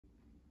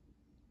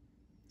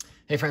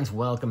Hey friends,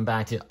 welcome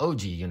back to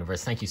OG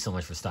Universe. Thank you so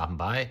much for stopping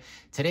by.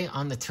 Today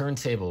on the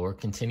turntable, we're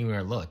continuing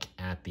our look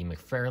at the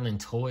Mcfarlane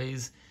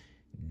Toys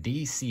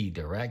DC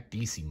Direct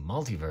DC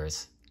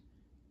Multiverse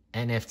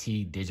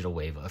NFT digital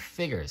wave of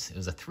figures. It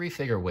was a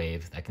 3-figure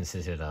wave that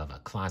consisted of a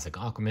classic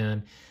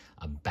Aquaman,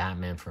 a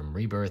Batman from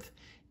Rebirth,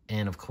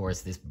 and of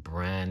course this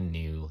brand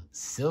new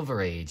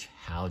Silver Age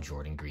Hal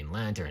Jordan Green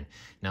Lantern.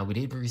 Now we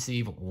did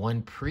receive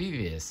one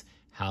previous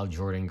Hal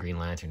Jordan Green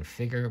Lantern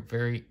figure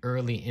very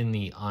early in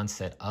the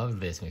onset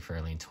of this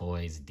Mcfarlane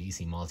Toys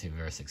DC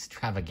Multiverse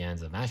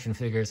extravaganza of action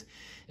figures.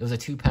 It was a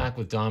 2-pack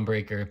with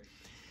Dawnbreaker.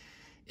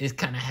 It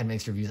kind of had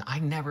mixed reviews. I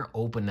never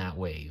opened that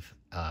wave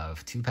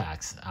of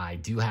 2-packs. I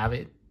do have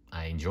it.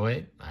 I enjoy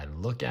it. I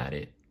look at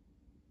it.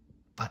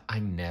 But I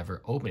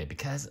never open it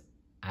because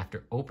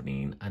after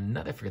opening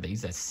another figure that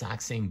used that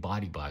exact same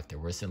body block, there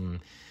were some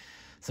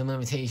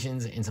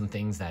limitations and some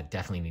things that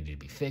definitely needed to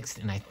be fixed,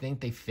 and I think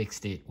they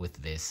fixed it with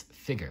this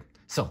figure.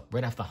 So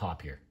right off the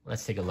hop here,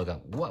 let's take a look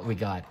at what we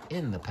got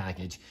in the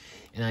package.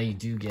 And now you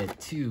do get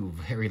 2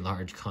 very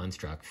large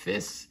construct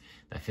fists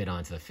that fit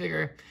onto the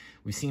figure.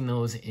 We've seen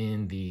those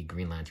in the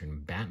Green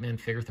Lantern Batman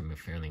figure from the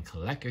Mcfarlane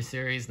Collector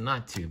Series.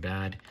 Not too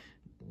bad.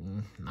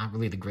 Not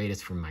really the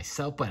greatest for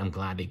myself, but I'm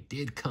glad they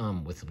did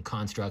come with some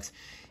constructs.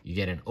 You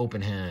get an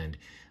open hand,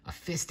 a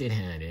fisted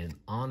hand, and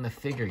on the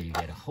figure you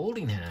get a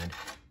holding hand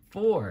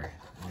for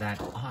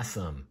that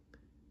awesome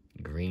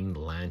Green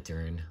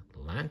Lantern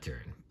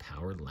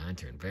powered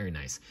lantern. Very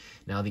nice.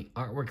 Now the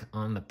artwork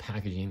on the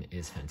packaging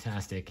is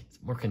fantastic. It's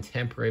more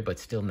contemporary, but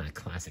still in that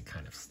classic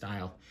kind of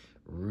style.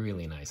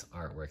 Really nice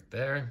artwork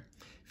there.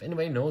 If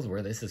anybody knows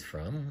where this is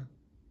from,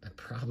 it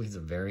probably is a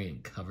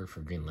variant cover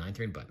for Green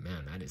Lantern, but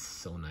man, that is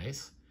so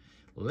nice.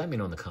 Let me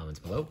know in the comments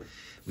below.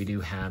 We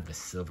do have the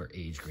Silver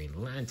Age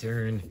Green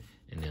Lantern,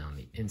 and then on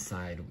the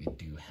inside we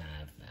do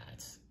have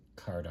that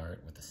card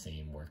art with the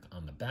same work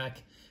on the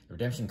back. The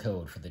redemption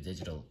code for the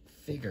digital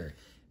figure.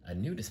 A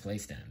new display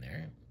stand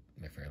there.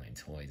 Mcfarlane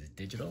Toys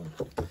digital.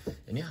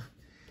 And yeah,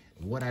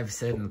 what I've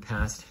said in the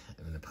past,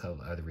 in the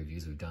other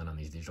reviews we've done on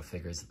these digital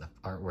figures, the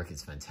artwork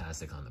is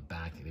fantastic on the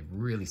back. They've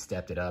really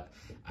stepped it up.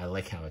 I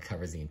like how it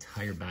covers the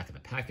entire back of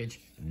the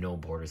package. No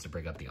borders to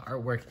break up the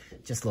artwork.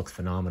 Just looks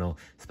phenomenal.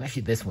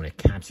 Especially this one, it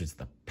captures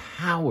the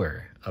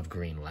power of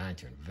Green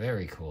Lantern.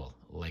 Very cool.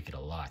 Like it a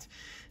lot.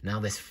 Now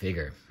this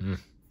figure.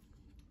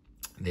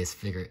 This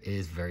figure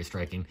is very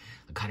striking.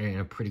 I got it in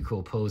a pretty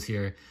cool pose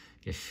here.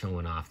 Just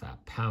showing off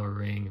that power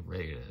ring,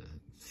 ready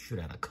to shoot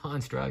out a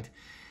construct.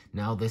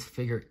 Now this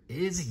figure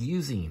is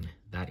using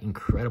that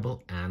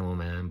incredible Animal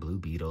Man Blue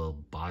Beetle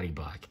body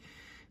block.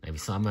 Now if you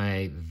saw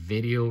my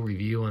video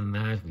review on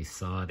that, we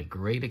saw at a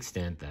great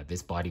extent that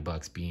this body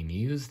block's being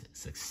used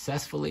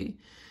successfully.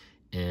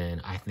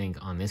 And I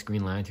think on this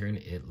Green Lantern,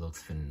 it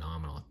looks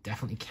phenomenal. It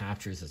definitely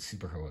captures the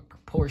superheroic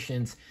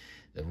proportions,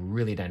 the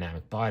really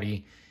dynamic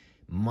body,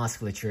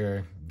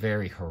 musculature,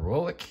 very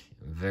heroic,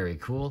 very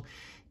cool.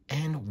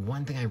 And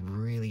one thing I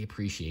really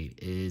appreciate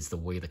is the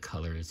way the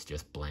colors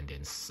just blend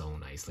in so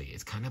nicely.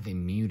 It's kind of a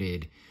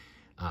muted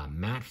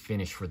matte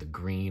finish for the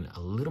green, a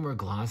little more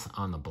gloss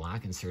on the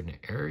black in certain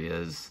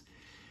areas.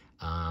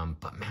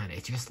 But man,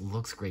 it just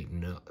looks great.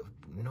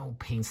 No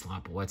paint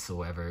slop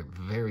whatsoever.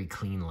 Very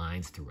clean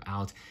lines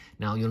throughout.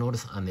 Now you'll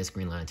notice on this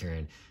Green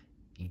Lantern,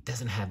 he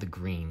doesn't have the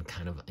green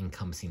kind of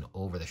encompassing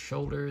over the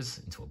shoulders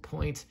into a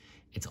point.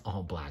 It's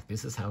all black.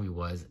 This is how he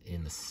was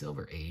in the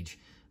Silver Age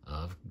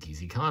of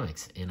DC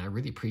Comics. And I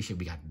really appreciate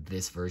we got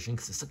this version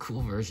because it's a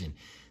cool version.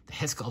 The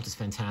head sculpt is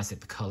fantastic.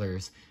 The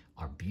colors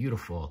are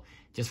beautiful.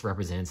 Just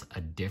represents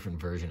a different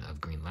version of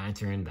Green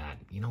Lantern that,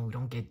 you know, we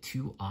don't get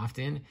too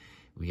often.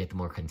 We get the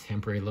more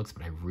contemporary looks,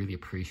 but I really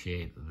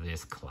appreciate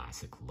this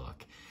classic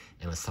look.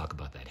 And let's talk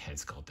about that head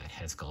sculpt. That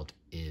head sculpt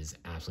is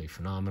absolutely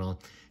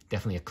phenomenal.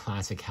 Definitely a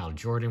classic Hal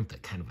Jordan with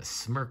that kind of a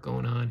smirk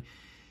going on.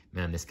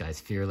 Man, this guy's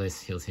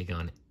fearless. He'll take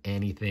on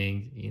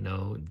anything, you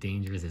know.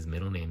 Danger is his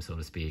middle name, so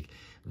to speak.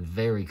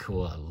 Very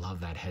cool. I love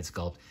that head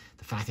sculpt.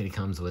 The fact that he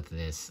comes with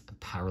this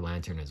power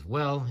lantern as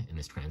well in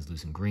this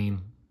translucent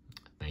green.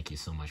 Thank you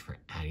so much for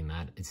adding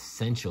that. It's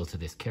essential to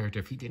this character.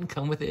 If he didn't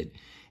come with it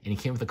and he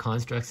came with the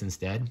constructs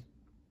instead,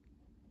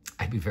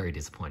 I'd be very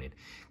disappointed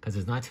because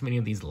there's not too many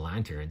of these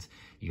lanterns.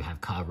 You have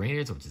Kyle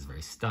Rayner's, which is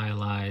very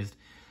stylized.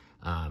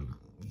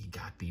 You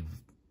got the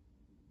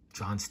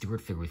John Stewart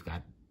figure. We've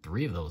got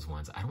 3 of those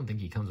ones. I don't think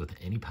he comes with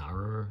any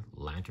power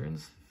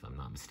lanterns, if I'm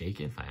not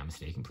mistaken. If I am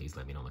mistaken, please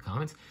let me know in the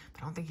comments.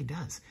 But I don't think he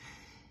does.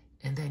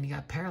 And then you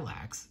got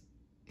Parallax,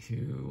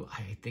 who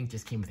I think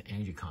just came with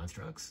energy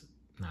constructs.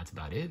 And that's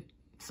about it.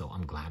 So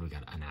I'm glad we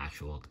got an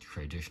actual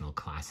traditional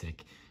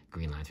classic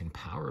Green Lantern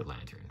power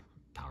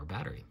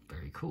battery.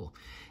 Very cool.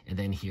 And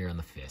then here on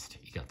the fist,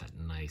 you got that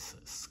nice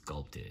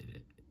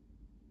sculpted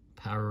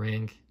power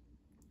ring.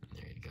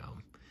 There you go.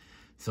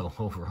 So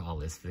overall,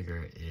 this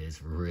figure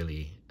is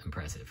really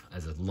impressive.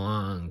 As a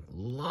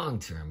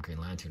long-term Green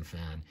Lantern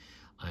fan,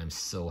 I'm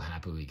so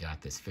happy we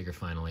got this figure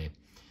finally,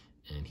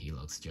 and he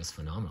looks just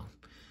phenomenal.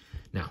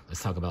 Now,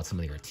 let's talk about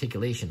some of the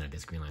articulation that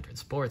this Green Lantern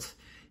sports.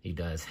 He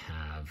does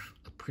have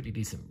a pretty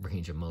decent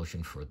range of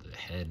motion for the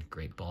head,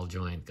 great ball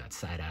joint, got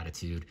side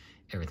attitude,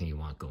 everything you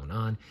want going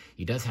on.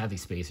 He does have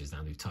these spacers.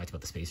 Now, we've talked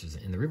about the spacers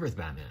in the Rebirth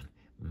Batman.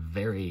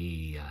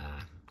 Very,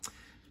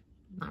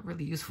 not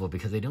really useful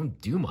because they don't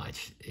do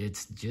much.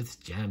 It's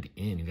just jammed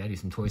in. You gotta do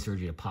some toy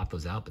surgery to pop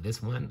those out, but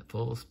this one,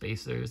 full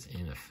spacers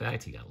in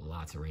effect. You got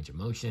lots of range of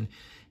motion.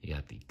 You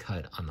got the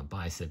cut on the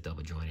bicep,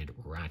 double jointed,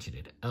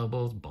 ratcheted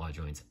elbows, ball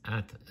joints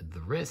at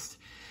the wrist.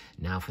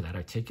 Now for that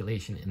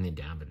articulation in the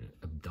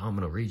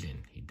abdominal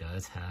region, he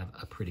does have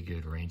a pretty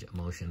good range of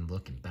motion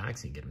looking back,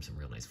 so you get him some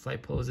real nice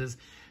flight poses.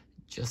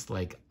 Just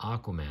like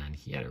Aquaman,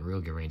 he had a real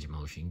good range of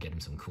motion. Get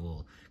him some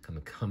cool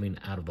coming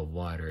out of the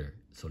water,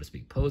 so to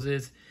speak,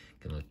 poses.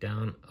 Can look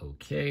down,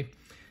 okay.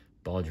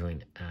 Ball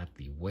joint at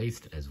the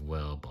waist as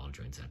well. Ball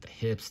joints at the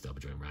hips,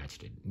 double joint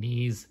ratcheted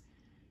knees.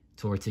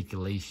 Toe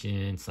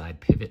articulation, side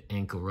pivot,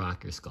 ankle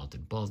rocker,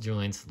 sculpted ball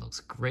joints.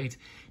 Looks great.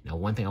 Now,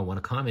 one thing I want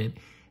to comment,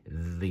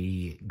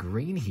 the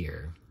green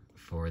here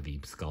for the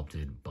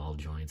sculpted ball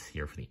joints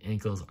here for the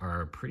ankles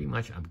are pretty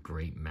much a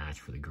great match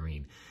for the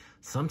green.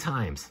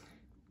 Sometimes,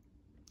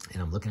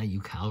 and I'm looking at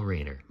you, Kyle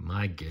Rayner,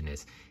 my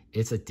goodness,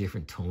 it's a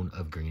different tone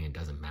of green. It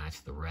doesn't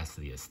match the rest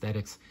of the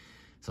aesthetics.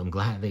 So I'm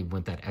glad they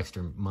went that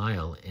extra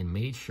mile and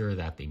made sure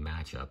that they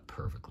match up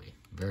perfectly.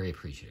 Very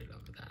appreciative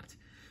of that.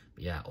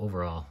 But yeah,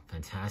 overall,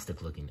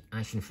 fantastic looking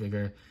action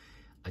figure.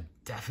 A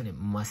definite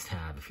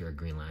must-have if you're a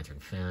Green Lantern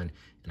fan.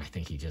 And I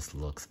think he just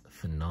looks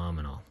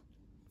phenomenal.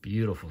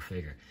 Beautiful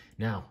figure.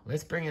 Now,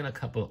 let's bring in a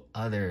couple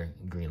other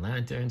Green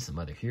Lanterns, some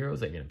other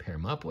heroes that you're going to pair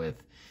him up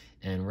with.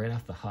 And right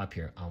off the hop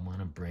here, I want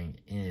to bring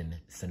in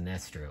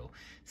Sinestro.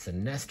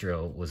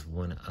 Sinestro was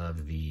one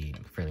of the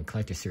McFarlane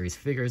Collector Series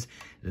figures.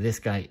 This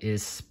guy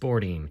is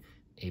sporting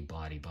a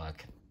body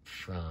buck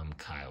from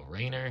Kyle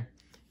Rayner,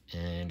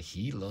 and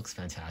he looks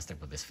fantastic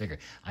with this figure.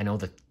 I know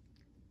that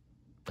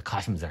the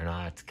costumes are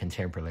not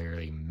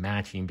contemporarily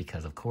matching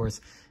because, of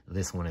course,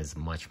 this one is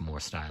much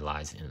more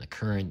stylized in the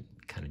current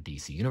kind of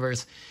DC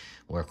universe,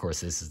 where, of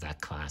course, this is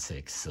that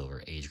classic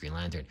Silver Age Green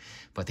Lantern.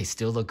 But they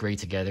still look great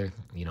together.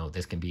 You know,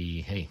 this can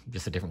be, hey,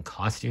 just a different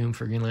costume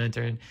for Green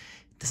Lantern.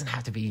 It doesn't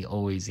have to be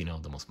always, you know,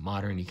 the most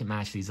modern. You can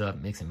match these up,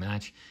 mix and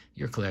match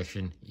your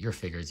collection, your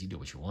figures. You do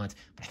what you want.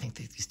 But I think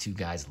that these two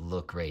guys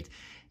look great.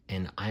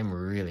 And I'm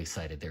really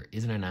excited. There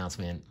is an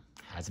announcement.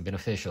 Hasn't been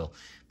official,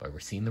 but we're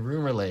seeing the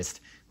rumor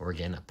list. We're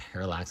getting a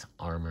Parallax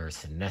Armor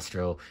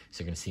Sinestro.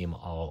 So you're going to see him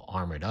all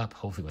armored up,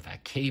 hopefully with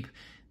that cape.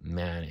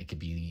 Man, it could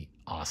be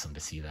awesome to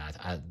see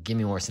that. Give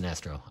me more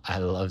Sinestro. I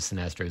love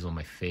Sinestro. He's one of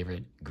my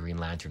favorite Green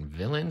Lantern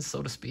villains,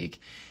 so to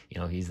speak.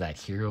 You know, he's that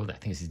hero that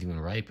thinks he's doing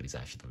right, but he's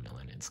actually the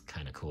villain. It's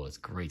kind of cool. It's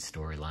a great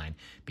storyline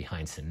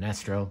behind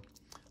Sinestro.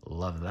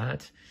 Love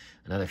that.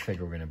 Another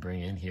figure we're going to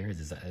bring in here is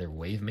his other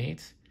wave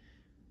mate,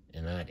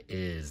 and that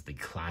is the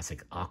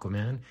classic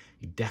Aquaman.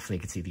 You definitely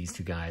could see these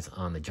two guys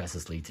on the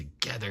Justice League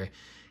together,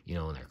 you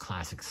know, in their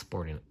classic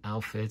sporting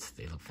outfits.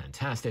 They look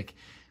fantastic.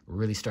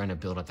 Really starting to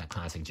build up that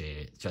classic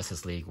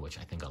Justice League, which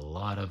I think a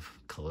lot of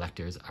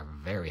collectors are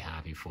very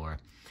happy for.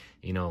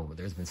 You know,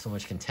 there's been so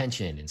much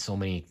contention and so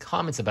many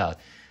comments about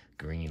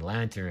Green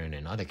Lantern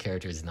and other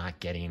characters not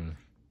getting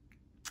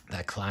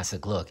that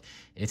classic look.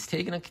 It's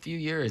taken a few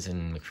years,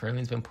 and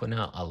McFarlane's been putting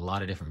out a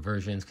lot of different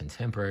versions,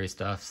 contemporary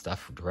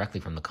stuff directly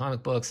from the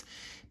comic books,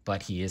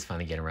 but he is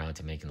finally getting around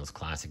to making those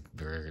classic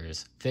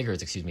figures,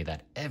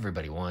 that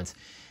everybody wants.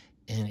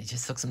 And it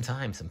just took some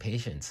time, some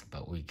patience,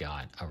 but we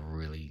got a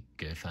really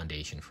good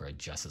foundation for a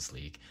Justice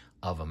League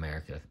of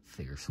America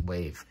figures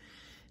wave.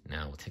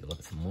 Now we'll take a look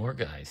at some more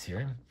guys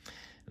here.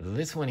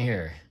 This one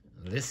here,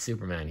 this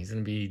Superman, he's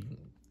going to be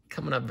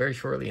coming up very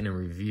shortly in a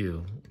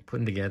review,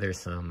 putting together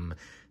some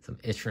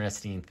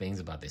interesting things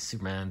about this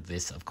Superman.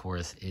 This, of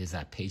course, is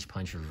that Page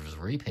Puncher's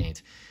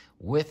repaint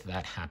with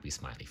that happy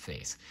smiley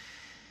face.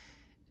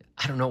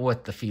 I don't know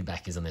what the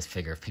feedback is on this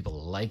figure, if people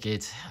like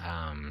it.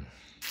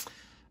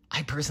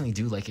 I personally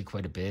do like it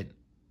quite a bit.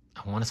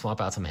 I want to swap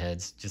out some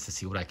heads just to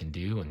see what I can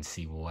do and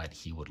see what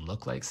he would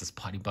look like. So this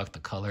potty buck, the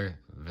color,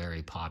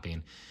 very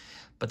popping.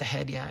 But the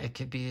head, yeah, it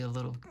could be a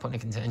little point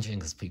of contention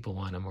because people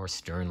want a more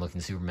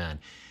stern-looking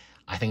Superman.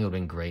 I think it would have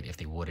been great if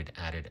they would have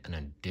added an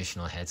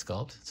additional head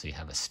sculpt. So you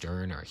have a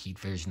stern or heat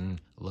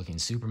vision-looking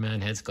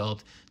Superman head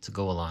sculpt to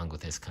go along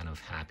with this kind of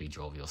happy,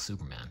 jovial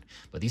Superman.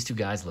 But these two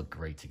guys look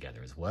great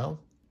together as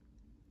well.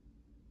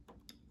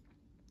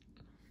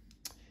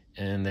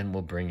 And then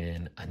we'll bring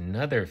in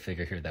another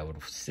figure here that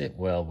would sit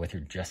well with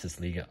your Justice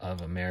League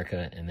of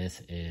America, and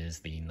this is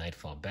the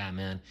Nightfall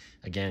Batman.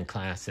 Again,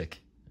 classic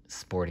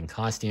sporting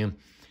costume.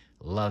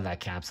 Love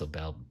that capsule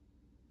belt.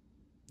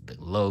 The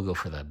logo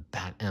for the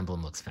bat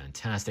emblem looks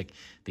fantastic.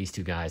 These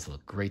two guys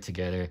look great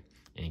together,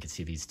 and you can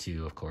see these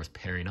two, of course,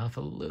 pairing off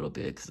a little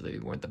bit because they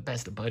weren't the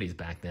best of buddies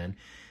back then.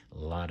 A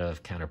lot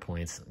of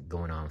counterpoints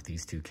going on with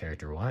these two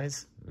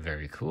character-wise.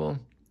 Very cool.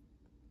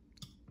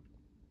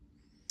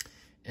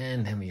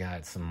 And then we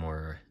got some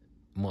more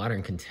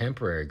modern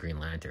contemporary Green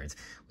Lanterns.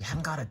 We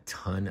haven't got a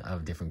ton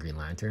of different Green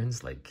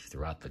Lanterns, like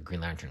throughout the Green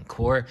Lantern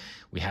Corps.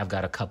 We have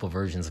got a couple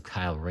versions of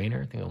Kyle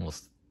Rayner, I think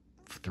almost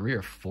 3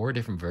 or 4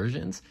 different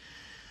versions.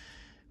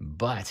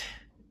 But,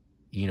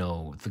 you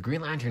know, the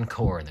Green Lantern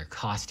Corps and their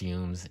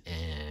costumes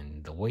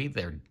and the way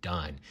they're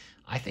done,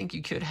 I think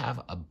you could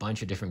have a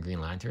bunch of different Green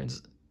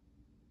Lanterns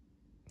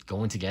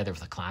going together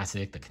with the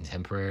classic, the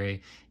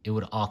contemporary. It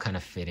would all kind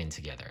of fit in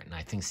together. And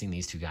I think seeing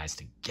these two guys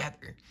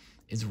together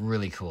is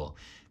really cool.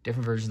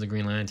 Different versions of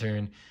Green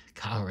Lantern.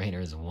 Kyle Rayner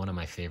is one of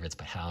my favorites,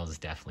 but Hal is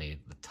definitely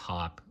the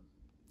top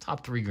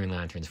 3 Green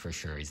Lanterns for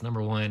sure. He's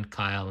number 1,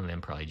 Kyle, and then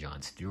probably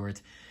John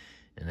Stewart.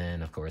 And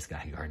then, of course,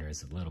 Guy Gardner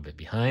is a little bit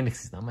behind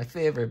because he's not my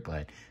favorite,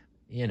 but,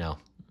 you know,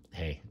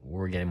 hey,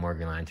 we're getting more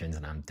Green Lanterns,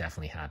 and I'm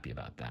definitely happy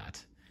about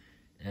that.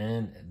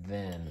 And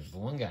then the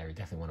one guy we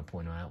definitely want to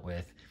point out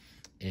with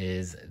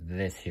is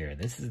this here.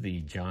 This is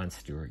the John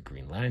Stewart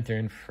Green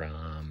Lantern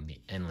from the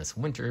Endless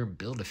Winter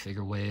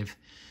Build-A-Figure wave.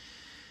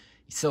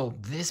 So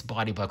this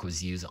body buck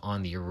was used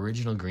on the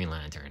original Green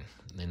Lantern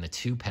in the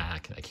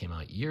 2-pack that came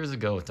out years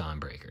ago with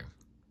Dawnbreaker.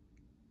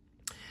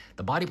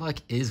 The body buck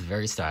is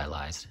very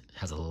stylized,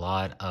 has a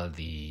lot of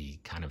the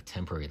kind of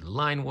temporary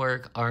line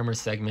work, armor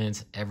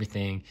segments,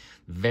 everything,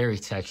 very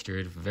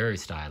textured, very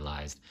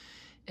stylized,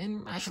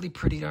 and actually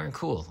pretty darn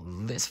cool.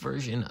 This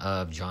version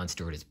of John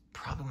Stewart is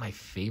probably my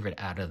favorite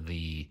out of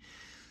the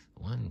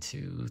 1,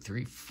 2,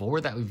 3,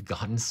 4 that we've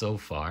gotten so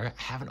far.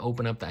 I haven't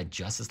opened up that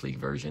Justice League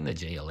version, the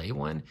JLA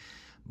one,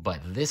 but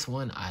this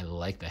one, I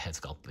like the head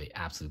sculpt the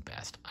absolute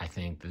best. I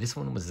think this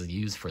one was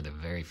used for the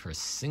very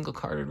first single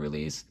carded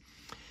release.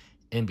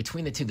 And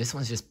between the two, this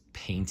one's just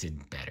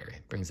painted better.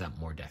 It brings out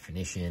more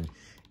definition.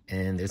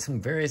 And there's some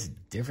various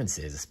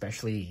differences,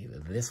 especially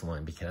this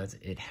one, because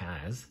it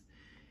has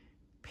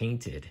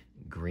painted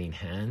green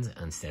hands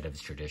instead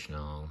of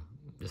traditional,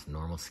 just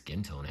normal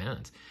skin tone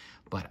hands.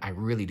 But I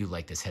really do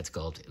like this head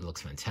sculpt. It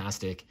looks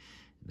fantastic.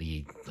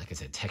 The, like I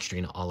said,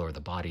 texturing all over the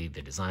body,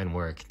 the design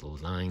work, the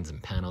lines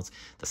and panels,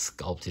 the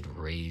sculpted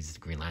raised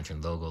Green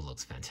Lantern logo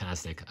looks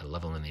fantastic. I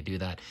love it when they do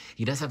that.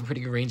 He does have a pretty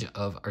good range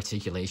of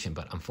articulation,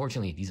 but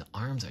unfortunately, these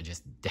arms are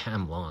just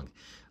damn long,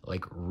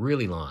 like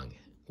really long,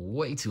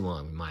 way too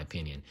long in my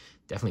opinion.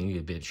 Definitely need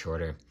a bit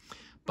shorter.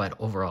 But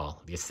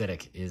overall, the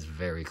aesthetic is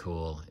very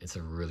cool. It's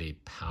a really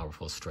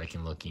powerful,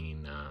 striking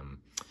looking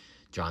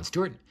John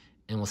Stewart.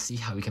 And we'll see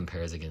how he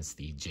compares against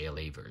the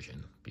JLA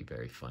version. Be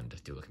very fun to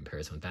do a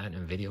comparison with that, and a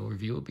video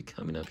review will be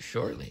coming up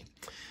shortly.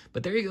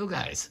 But there you go,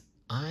 guys.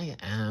 I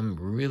am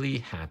really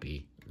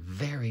happy,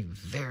 very,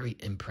 very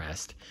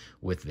impressed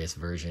with this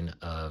version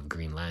of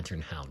Green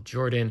Lantern Hal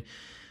Jordan.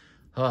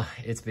 Oh,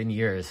 it's been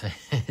years.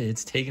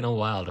 It's taken a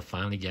while to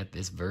finally get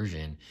this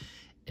version,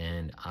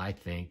 and I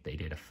think they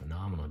did a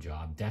phenomenal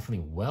job.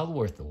 Definitely well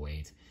worth the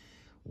wait.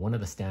 One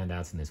of the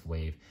standouts in this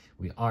wave.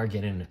 We are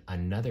getting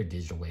another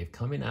digital wave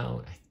coming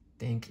out, I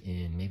think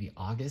in maybe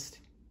August.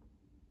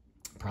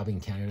 Probably in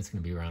Canada it's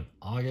going to be around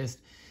August.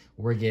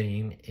 We're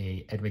getting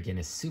a Ed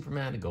McGuinness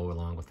Superman to go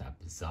along with that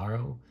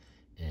Bizarro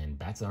and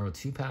Bat-Zaro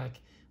 2-pack.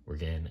 We're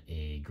getting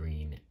a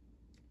Green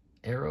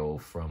Arrow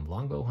from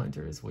Longbow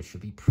Hunters, which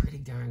should be pretty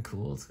darn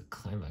cool. It's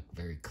kind of a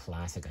very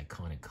classic,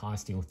 iconic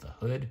costume with the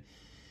hood.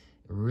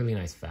 Really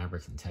nice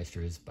fabric and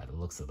textures by the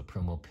looks of the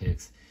promo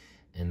pics.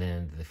 And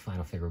then the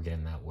final figure we're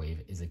getting in that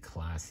wave is a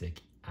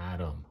classic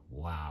Atom.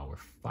 Wow,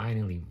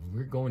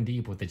 we're going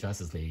deep with the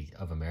Justice League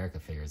of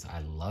America figures. I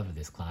love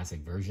this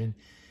classic version,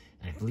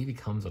 and I believe he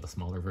comes with a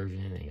smaller version,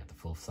 and you got the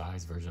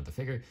full-size version of the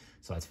figure,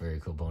 so that's a very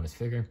cool bonus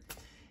figure.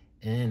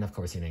 And of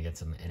course, you're gonna get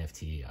some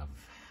NFT of,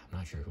 I'm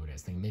not sure who it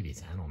is. I think maybe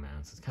it's Animal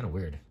Man, so it's kind of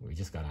weird. We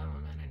just got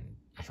Animal Man in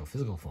actual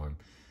physical form,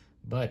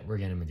 but we're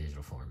getting him in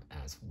digital form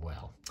as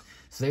well.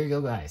 So there you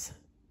go, guys.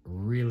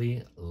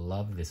 Really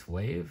love this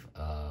wave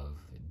of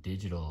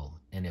digital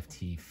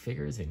NFT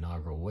figures,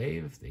 inaugural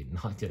wave. They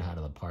knocked it out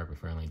of the park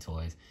with Mcfarlane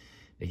Toys.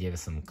 They gave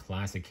us some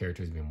classic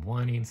characters we've been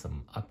wanting,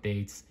 some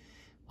updates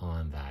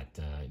on that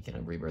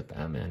Rebirth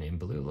Batman in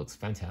blue. Looks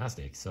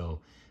fantastic. So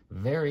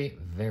very,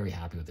 very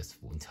happy with this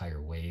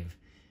entire wave.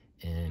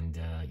 And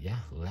yeah,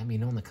 let me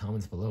know in the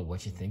comments below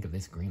what you think of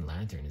this Green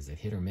Lantern. Is it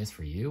hit or miss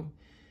for you?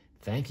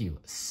 Thank you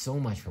so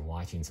much for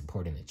watching,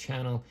 supporting the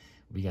channel.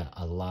 We got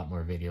a lot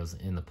more videos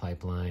in the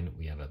pipeline.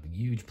 We have a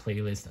huge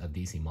playlist of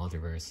DC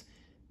Multiverse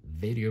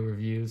video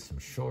reviews, some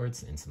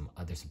shorts, and some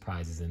other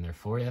surprises in there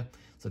for you.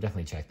 So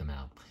definitely check them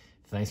out.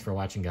 Thanks for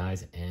watching,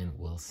 guys, and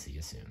we'll see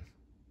you soon.